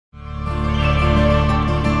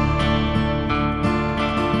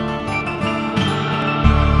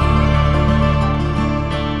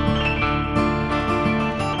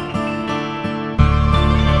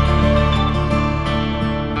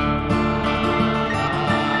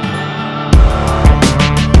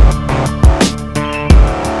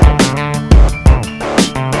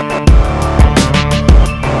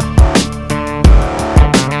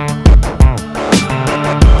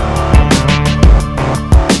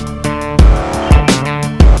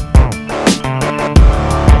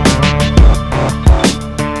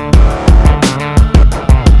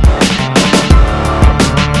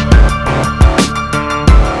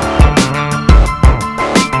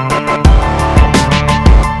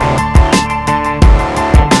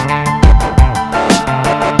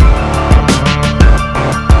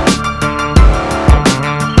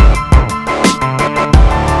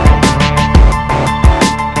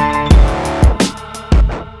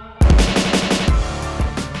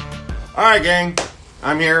All right, gang,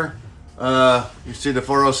 I'm here. You see the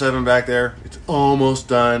 407 back there? It's almost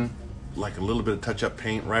done. Like a little bit of touch-up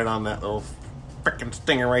paint right on that little frickin'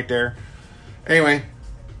 stinger right there. Anyway,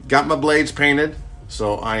 got my blades painted,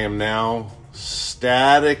 so I am now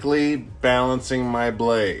statically balancing my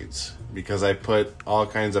blades because I put all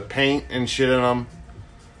kinds of paint and shit in them.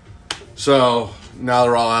 So now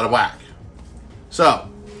they're all out of whack. So,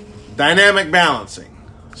 dynamic balancing.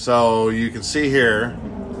 So you can see here,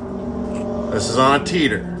 this is on a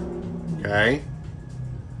teeter, okay?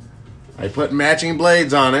 I put matching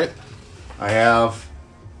blades on it. I have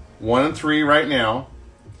 1 and 3 right now.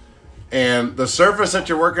 And the surface that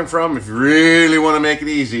you're working from, if you really want to make it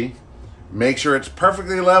easy, make sure it's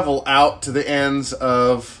perfectly level out to the ends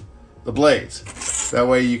of the blades. That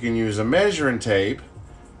way you can use a measuring tape,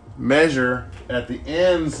 measure at the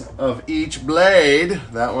ends of each blade,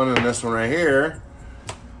 that one and this one right here,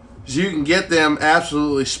 so you can get them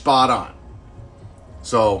absolutely spot on.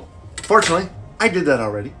 So, fortunately, I did that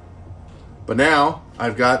already. But now,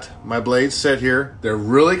 I've got my blades set here. They're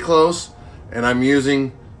really close, and I'm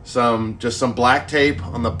using just some black tape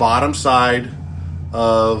on the bottom side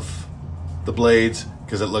of the blades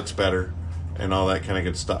because it looks better and all that kind of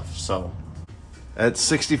good stuff. So, at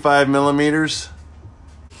 65 millimeters,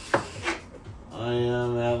 I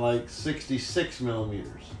am at like 66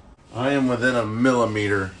 millimeters. I am within a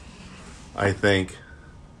millimeter, I think,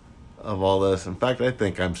 of all this. In fact, I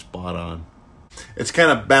think I'm spot on. It's kind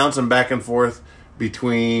of bouncing back and forth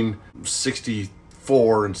between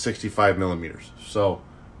 64 and 65 millimeters. So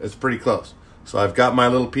it's pretty close. So I've got my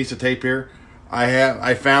little piece of tape here.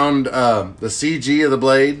 I found the CG of the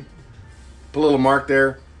blade, put a little mark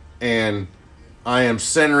there, and I am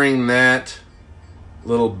centering that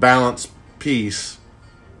little balance piece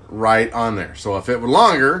right on there. So if it were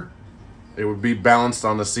longer, it would be balanced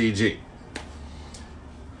on the CG.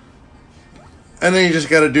 And then you just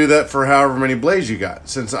got to do that for however many blades you got.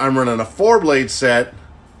 Since I'm running a 4-blade set,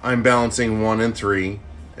 I'm balancing 1 and 3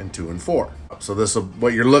 and 2 and 4. So this,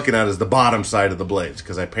 what you're looking at is the bottom side of the blades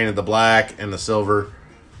because I painted the black and the silver,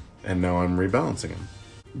 and now I'm rebalancing them.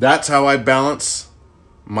 That's how I balance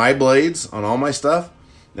my blades on all my stuff.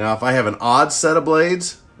 Now, if I have an odd set of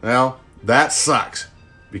blades, well, that sucks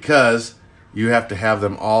because you have to have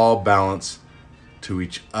them all balanced to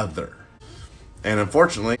each other. And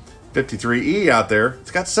unfortunately, 53E out there,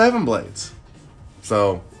 it's got 7 blades.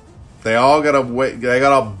 So they all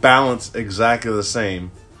gotta balance exactly the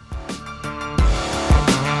same.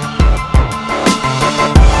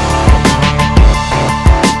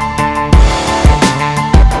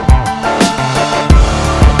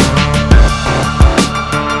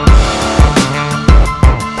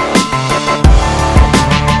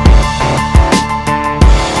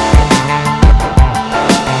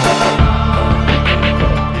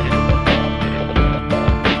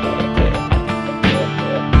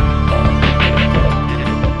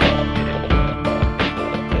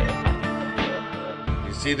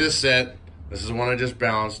 See this set, this is the one I just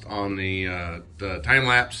balanced on the time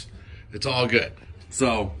lapse. It's all good.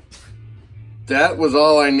 So that was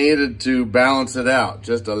all I needed to balance it out,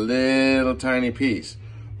 just a little tiny piece.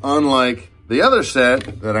 Unlike the other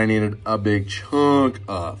set that I needed a big chunk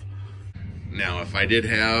of. Now if I did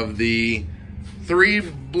have the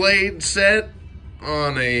 3-blade set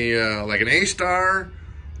on a like an A-star,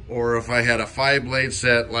 or if I had a 5-blade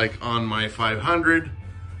set like on my 500,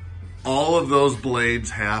 all of those blades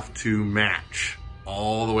have to match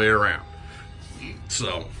all the way around.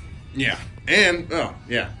 So, yeah. And, oh,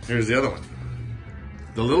 yeah, here's the other one.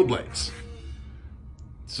 The little blades.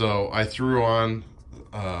 So I threw on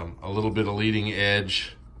a little bit of leading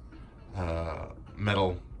edge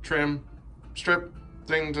metal trim strip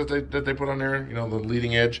thing that they put on there, you know, the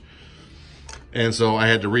leading edge. And so I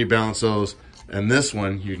had to rebalance those. And this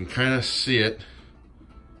one, you can kind of see it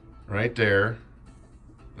right there.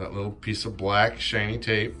 That little piece of black shiny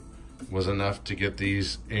tape was enough to get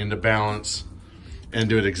these into balance and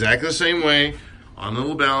do it exactly the same way on the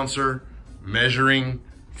little balancer, measuring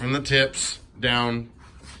from the tips down,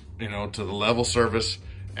 you know, to the level surface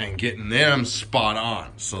and getting them spot on.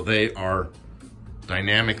 So they are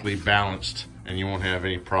dynamically balanced and you won't have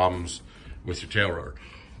any problems with your tail rotor.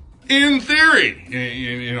 In theory,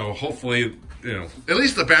 you know, hopefully, you know, at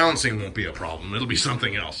least the balancing won't be a problem. It'll be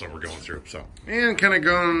something else that we're going through. So, and kind of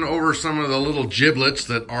going over some of the little giblets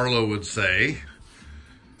that Arlo would say.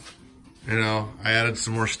 You know, I added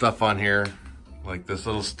some more stuff on here, like this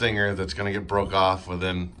little stinger that's going to get broke off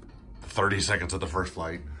within 30 seconds of the first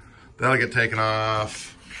flight. That'll get taken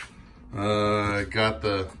off. Got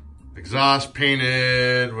the exhaust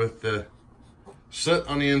painted with the soot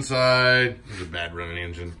on the inside. It's a bad running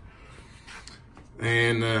engine.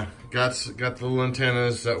 And got the little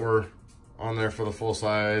antennas that were on there for the full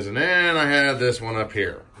size. And then I had this one up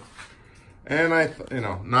here. And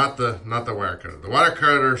not the wire cutter. The wire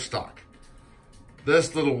cutter stock.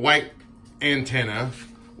 This little white antenna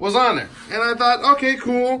was on there. And I thought, okay,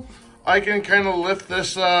 cool. I can kind of lift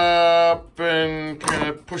this up and kind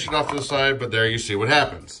of push it off to the side, but there you see what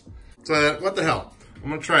happens. So I thought, what the hell? I'm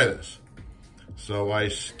gonna try this. So I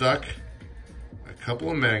stuck a couple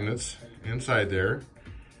of magnets inside there,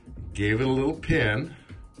 gave it a little pin,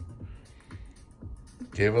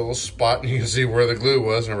 gave it a little spot, and you can see where the glue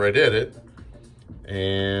was whenever I did it.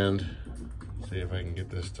 And see if I can get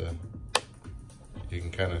this to, you can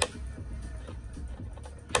kind of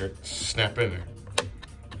snap in there.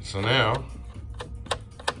 So now,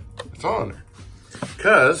 it's on there.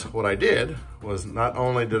 Because what I did was not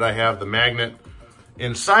only did I have the magnet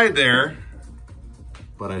inside there,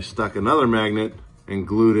 but I stuck another magnet and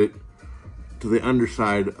glued it to the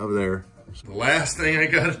underside of there. So the last thing I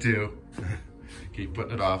gotta do, keep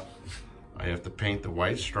putting it off, I have to paint the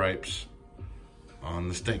white stripes on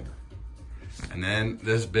the stinger. And then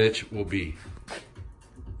this bitch will be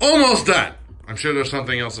almost done. I'm sure there's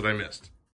something else that I missed.